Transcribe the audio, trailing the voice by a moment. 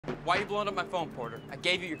Why are you blowing up my phone, Porter? I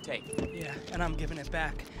gave you your tape. Yeah, and I'm giving it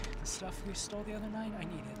back. The stuff we stole the other night, I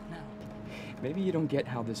need it now. Maybe you don't get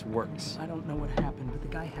how this works. I don't know what happened, but the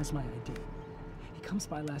guy has my ID. He comes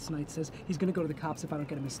by last night, says he's gonna go to the cops if I don't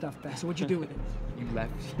get him his stuff back. So what'd you do with it? You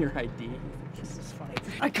left your ID? This is funny.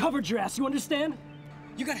 I covered your ass, you understand?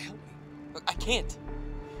 You gotta help me. Look, I can't.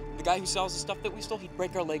 The guy who sells the stuff that we stole, he'd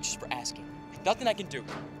break our legs just for asking. There's nothing I can do.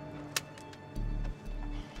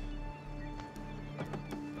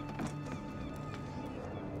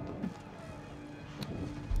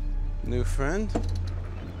 New friend?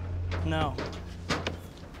 No.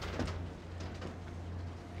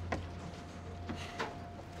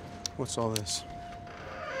 What's all this?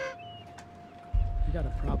 You got a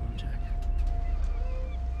problem, Jack.